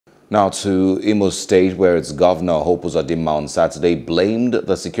Now to Imo State, where its governor, Uzodimma, on Saturday blamed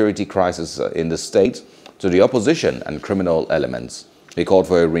the security crisis in the state to the opposition and criminal elements. He called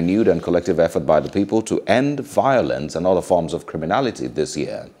for a renewed and collective effort by the people to end violence and other forms of criminality this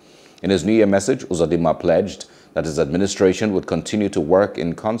year. In his New Year message, Uzodimma pledged that his administration would continue to work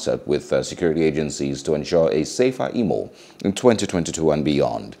in concert with security agencies to ensure a safer Imo in 2022 and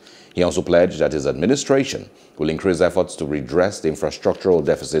beyond. He also pledged that his administration will increase efforts to redress the infrastructural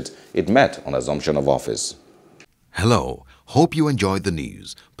deficit it met on assumption of office. Hello, hope you enjoyed the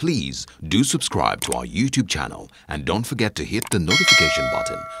news. Please do subscribe to our YouTube channel and don't forget to hit the notification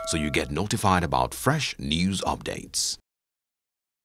button so you get notified about fresh news updates.